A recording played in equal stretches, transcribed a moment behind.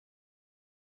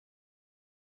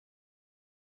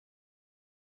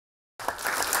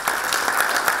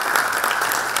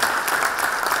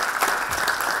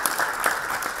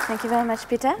Thank you very much,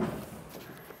 Peter.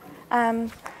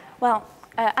 Aanand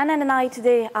and I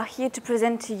today are here to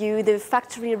present to you the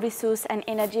Factory Resource and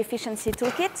Energy Efficiency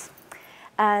Toolkit.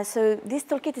 So this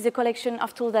toolkit is a collection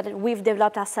of tools that we've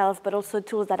developed ourselves, but also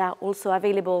tools that are also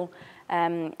available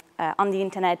on the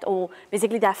internet, or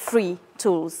basically they're free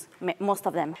tools, most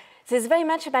of them. So it's very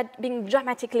much about being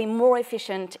dramatically more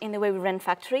efficient in the way we run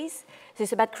factories. So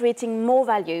it's about creating more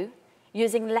value,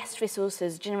 using less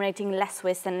resources, generating less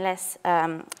waste and less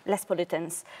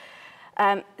pollutants.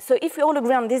 So if we all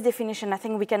agree on this definition, I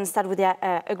think we can start with the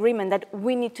agreement that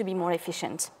we need to be more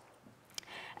efficient.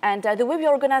 And the way we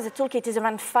organize the toolkit is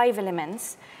around 5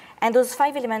 elements. And those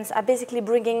 5 elements are basically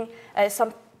bringing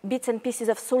some bits and pieces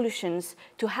of solutions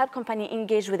to help companies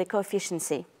engage with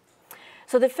eco-efficiency.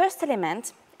 So the first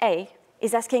element, A,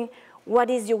 is asking, what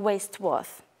is your waste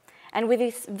worth? And with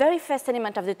this very first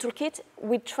element of the toolkit,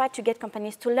 we try to get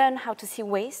companies to learn how to see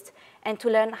waste and to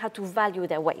learn how to value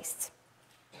their waste.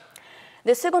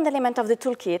 The second element of the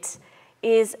toolkit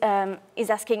is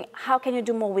asking, how can you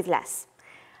do more with less?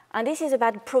 And this is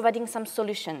about providing some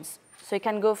solutions. So you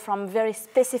can go from very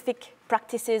specific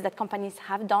practices that companies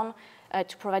have done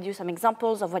to provide you some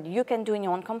examples of what you can do in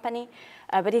your own company.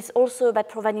 But it's also about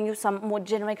providing you some more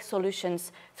generic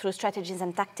solutions through strategies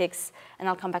and tactics. And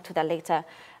I'll come back to that later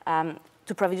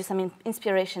to provide you some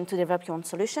inspiration to develop your own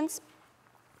solutions.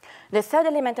 The third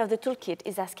element of the toolkit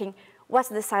is asking, what's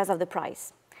the size of the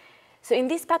prize? So in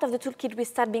this part of the toolkit, we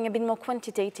start being a bit more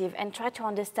quantitative and try to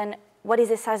understand what is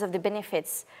the size of the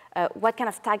benefits, what kind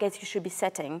of targets you should be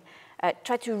setting,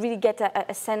 try to really get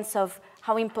a sense of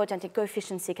how important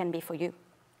eco-efficiency can be for you.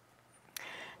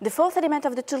 The fourth element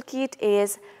of the toolkit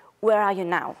is, where are you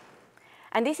now?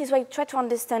 And this is where you try to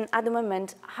understand at the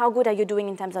moment, how good are you doing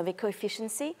in terms of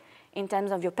eco-efficiency, in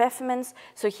terms of your performance.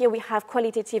 So here we have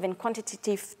qualitative and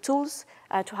quantitative tools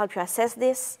to help you assess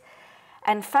this.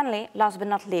 And finally, last but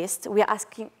not least, we are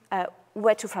asking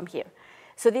where to from here.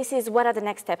 So this is, what are the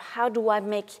next steps? How do I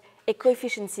make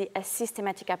eco-efficiency a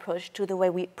systematic approach to the way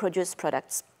we produce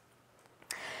products?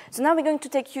 So now we're going to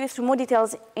take you through more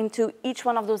details into each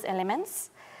one of those elements.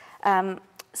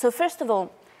 So first of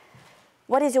all,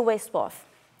 what is your waste worth?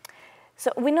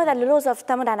 So we know that the laws of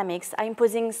thermodynamics are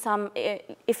imposing some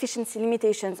efficiency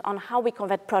limitations on how we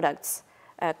convert products,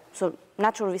 so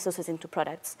natural resources into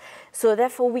products. So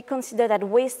therefore, we consider that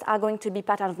waste are going to be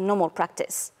part of normal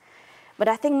practice. But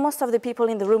I think most of the people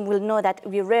in the room will know that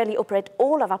we rarely operate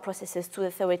all of our processes to a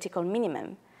theoretical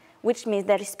minimum, which means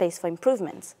there is space for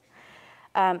improvements.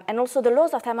 And also, the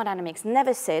laws of thermodynamics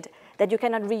never said that you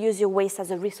cannot reuse your waste as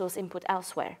a resource input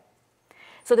elsewhere.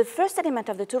 So the first element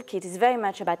of the toolkit is very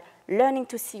much about learning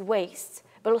to see waste,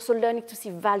 but also learning to see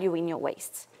value in your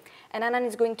waste. And Aanand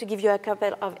is going to give you a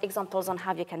couple of examples on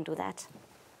how you can do that.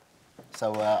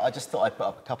 So I just thought I'd put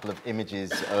up a couple of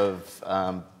images of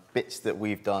bits that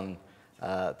we've done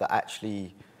that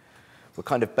actually were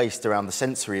kind of based around the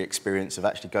sensory experience of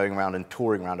actually going around and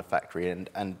touring around a factory.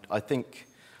 And I think,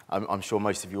 I'm sure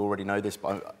most of you already know this,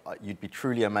 but you'd be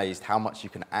truly amazed how much you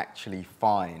can actually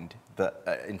find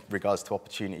that, in regards to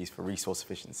opportunities for resource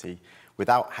efficiency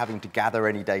without having to gather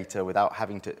any data, without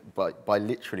having to, by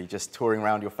literally just touring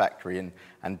around your factory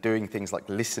and doing things like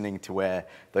listening to where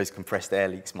those compressed air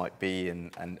leaks might be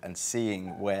and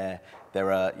seeing where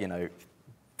there are,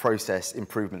 process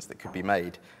improvements that could be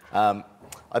made. I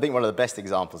think one of the best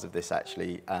examples of this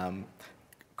actually,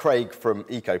 Craig from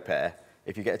Eco-Pair,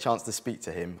 if you get a chance to speak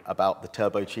to him about the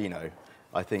Turbochino,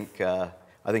 I think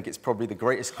it's probably the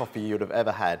greatest coffee you would have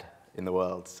ever had in the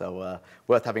world. So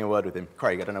worth having a word with him.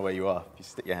 Craig, I don't know where you are. If you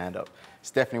stick your hand up.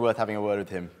 It's definitely worth having a word with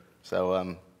him.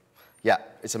 So yeah,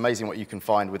 it's amazing what you can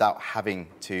find without having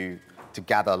to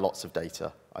gather lots of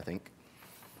data, I think.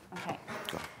 Okay.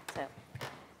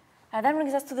 So that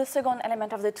brings us to the second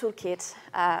element of the toolkit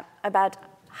about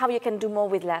how you can do more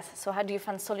with less. So how do you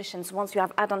find solutions once you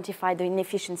have identified the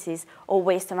inefficiencies or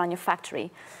waste around your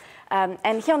factory?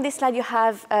 And here on this slide, you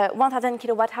have 1,000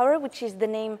 kilowatt hour, which is the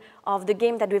name of the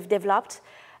game that we've developed.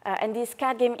 And this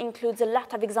card game includes a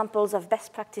lot of examples of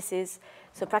best practices,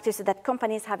 so practices that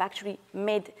companies have actually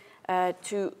made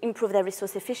to improve their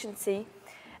resource efficiency.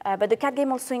 But the card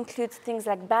game also includes things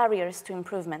like barriers to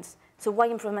improvements. So why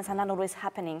improvements are not always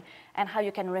happening and how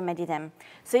you can remedy them.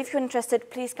 So if you're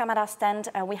interested, please come at our stand.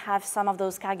 We have some of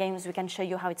those card games. We can show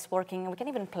you how it's working. We can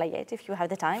even play it if you have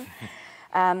the time.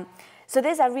 So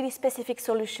these are really specific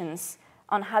solutions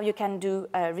on how you can do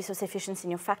resource efficiency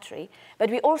in your factory. But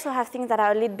we also have things that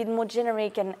are a little bit more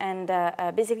generic, and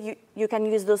basically you can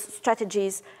use those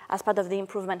strategies as part of the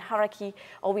improvement hierarchy.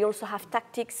 Or we also have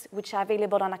tactics, which are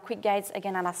available on our quick guides,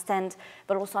 again on our stand,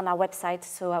 but also on our website.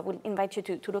 So I will invite you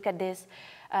to look at this.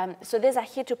 So these are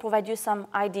here to provide you some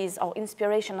ideas or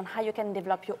inspiration on how you can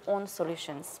develop your own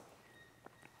solutions.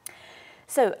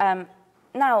 So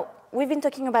now, we've been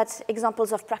talking about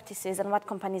examples of practices and what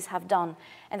companies have done.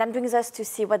 And that brings us to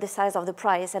see what the size of the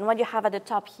prize. And what you have at the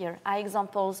top here are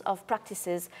examples of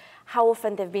practices, how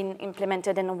often they've been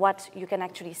implemented, and what you can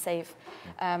actually save.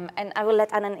 And I will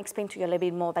let Aanand explain to you a little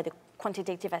bit more about the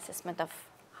quantitative assessment of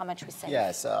how much we save.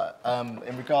 Yes,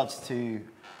 in regards to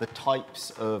the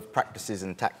types of practices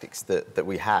and tactics that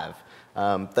we have,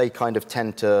 they kind of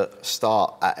tend to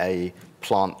start at a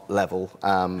plant level,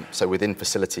 so within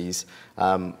facilities.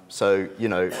 So, you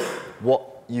know,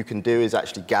 what you can do is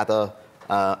actually gather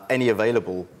any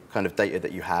available kind of data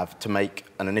that you have to make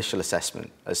an initial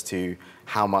assessment as to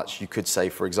how much you could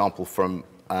save, for example, from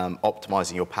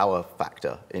optimizing your power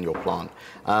factor in your plant.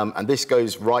 And this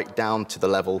goes right down to the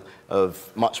level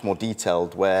of much more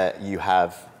detailed, where you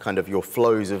have kind of your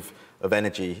flows of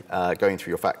energy going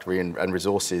through your factory and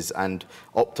resources, and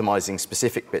optimizing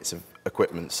specific bits of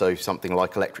equipment, so something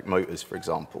like electric motors, for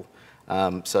example.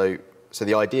 So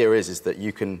the idea is that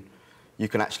you can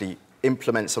actually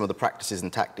implement some of the practices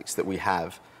and tactics that we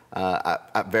have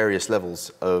at various levels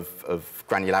of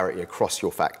granularity across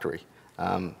your factory.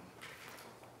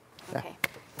 Okay.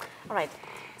 All right.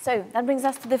 So that brings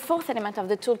us to the fourth element of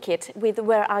the toolkit with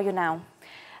where are you now?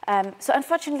 So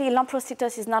unfortunately,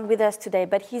 Lamprositos is not with us today,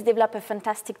 but he's developed a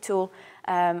fantastic tool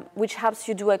which helps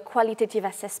you do a qualitative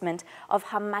assessment of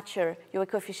how mature your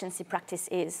eco-efficiency practice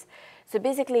is. So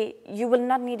basically, you will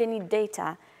not need any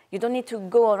data. You don't need to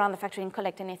go around the factory and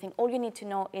collect anything. All you need to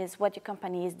know is what your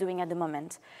company is doing at the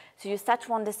moment. So you start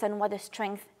to understand what the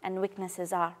strengths and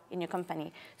weaknesses are in your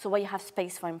company, so where you have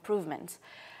space for improvement.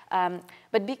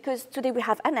 But because today we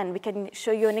have Aanand, we can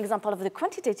show you an example of the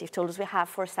quantitative tools we have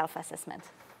for self-assessment.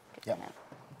 Yeah.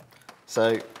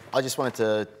 So I just wanted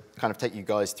to kind of take you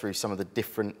guys through some of the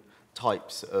different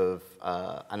types of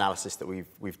analysis that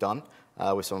we've done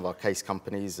with some of our case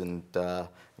companies and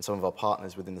some of our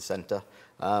partners within the centre.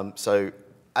 So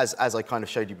as I kind of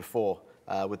showed you before,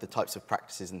 with the types of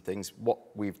practices and things, what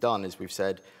we've done is we've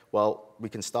said, well, we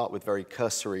can start with very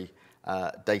cursory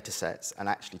data sets and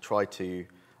actually try to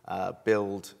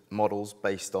build models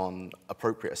based on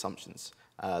appropriate assumptions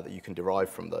that you can derive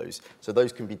from those. So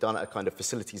those can be done at a kind of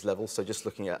facilities level, so just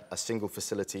looking at a single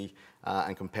facility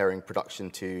and comparing production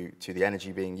to the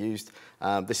energy being used.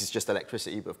 This is just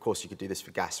electricity, but of course you could do this for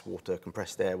gas, water,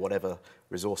 compressed air, whatever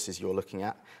resources you're looking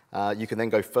at. You can then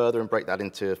go further and break that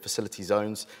into facility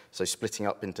zones, so splitting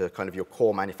up into kind of your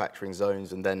core manufacturing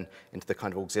zones and then into the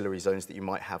kind of auxiliary zones that you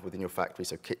might have within your factory,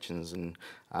 so kitchens and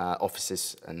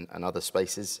offices and other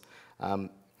spaces.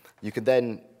 You can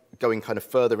then, going kind of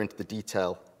further into the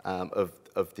detail of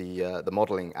the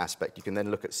modeling aspect, you can then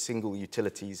look at single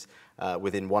utilities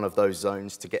within one of those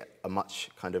zones to get a much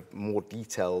kind of more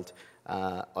detailed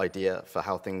idea for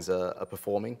how things are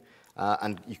performing.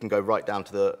 And you can go right down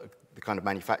to the kind of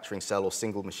manufacturing cell or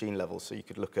single machine level. So you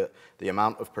could look at the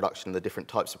amount of production, the different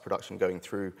types of production going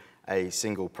through a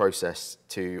single process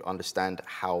to understand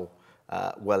how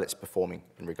well it's performing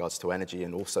in regards to energy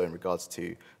and also in regards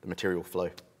to the material flow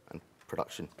and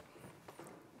production.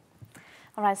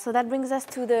 All right, so that brings us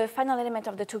to the final element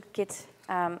of the toolkit,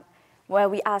 where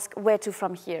we ask where to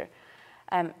from here.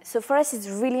 So for us, it's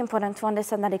really important to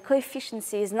understand that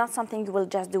eco-efficiency is not something you will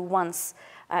just do once.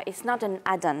 It's not an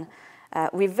add-on.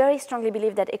 We very strongly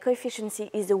believe that eco-efficiency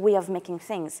is a way of making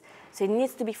things. So it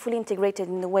needs to be fully integrated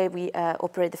in the way we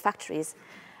operate the factories.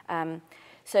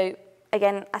 So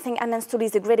again, I think Aanand's tool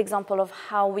is a great example of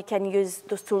how we can use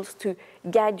those tools to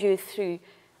guide you through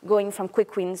going from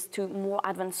quick wins to more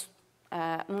advanced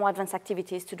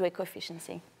activities to do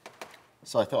eco-efficiency.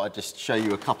 So I thought I'd just show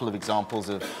you a couple of examples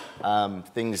of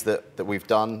things that we've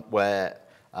done where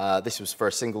this was for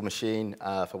a single machine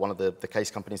for one of the case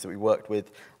companies that we worked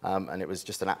with, and it was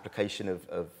just an application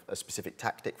of a specific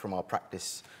tactic from our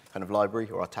practice kind of library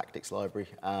or our tactics library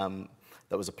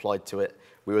that was applied to it.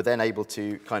 We were then able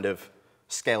to kind of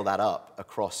scale that up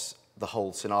across the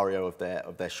whole scenario of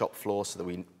their shop floor, so that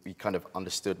we kind of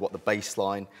understood what the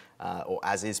baseline or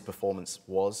as-is performance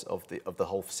was of the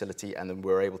whole facility, and then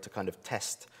we were able to kind of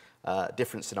test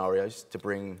different scenarios to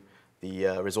bring the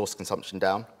resource consumption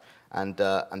down. And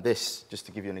this, just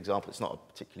to give you an example, it's not a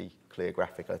particularly clear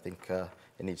graphic. I think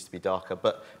it needs to be darker,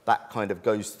 but that kind of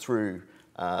goes through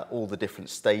all the different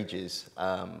stages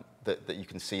that you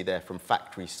can see there, from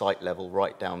factory site level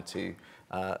right down to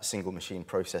single machine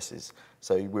processes.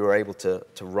 So we were able to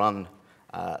run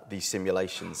these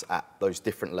simulations at those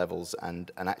different levels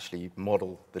and actually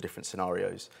model the different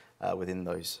scenarios within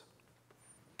those.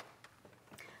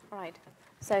 All right.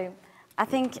 So I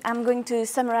think I'm going to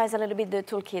summarize a little bit the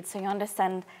toolkit so you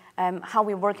understand how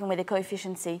we're working with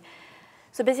eco-efficiency.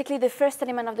 So basically, the first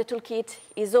element of the toolkit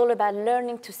is all about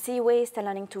learning to see waste and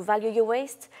learning to value your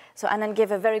waste. So Aanand gave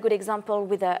a very good example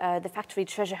with the factory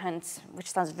treasure hunt,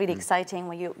 which sounds really exciting,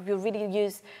 where you really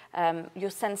use your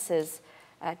senses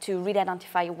to really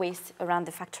identify waste around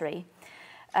the factory.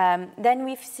 Then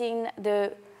we've seen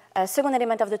the second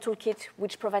element of the toolkit,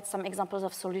 which provides some examples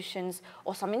of solutions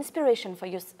or some inspiration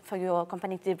for your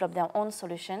company to develop their own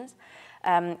solutions.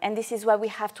 And this is why we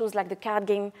have tools like the card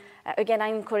game. Again, I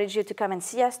encourage you to come and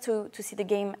see us to see the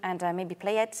game and maybe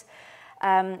play it.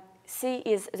 C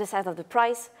is the size of the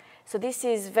prize. So this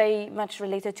is very much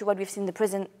related to what we've seen in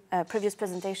the previous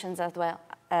presentations as well.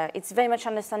 It's very much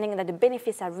understanding that the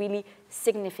benefits are really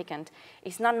significant.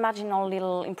 It's not marginal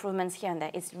little improvements here and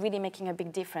there. It's really making a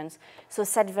big difference. So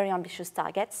set very ambitious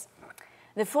targets.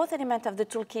 The fourth element of the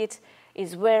toolkit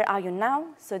is where are you now?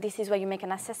 So this is where you make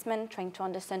an assessment, trying to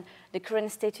understand the current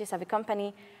status of a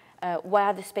company, where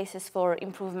are the spaces for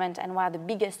improvement, and where are the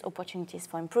biggest opportunities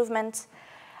for improvement.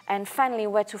 And finally,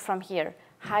 where to from here?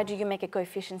 How do you make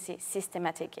eco-efficiency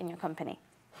systematic in your company?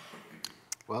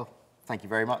 Well, thank you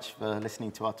very much for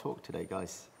listening to our talk today,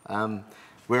 guys.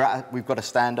 We've got a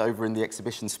stand over in the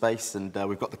exhibition space, and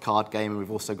we've got the card game, and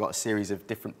we've also got a series of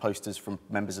different posters from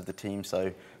members of the team.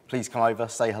 So please come over,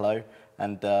 say hello,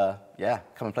 and yeah,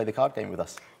 come and play the card game with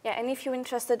us. Yeah, and if you're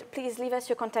interested, please leave us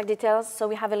your contact details. So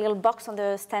we have a little box on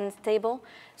the stand table.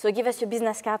 So give us your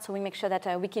business card so we make sure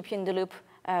that we keep you in the loop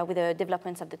with the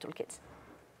developments of the toolkit.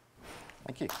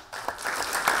 Thank you.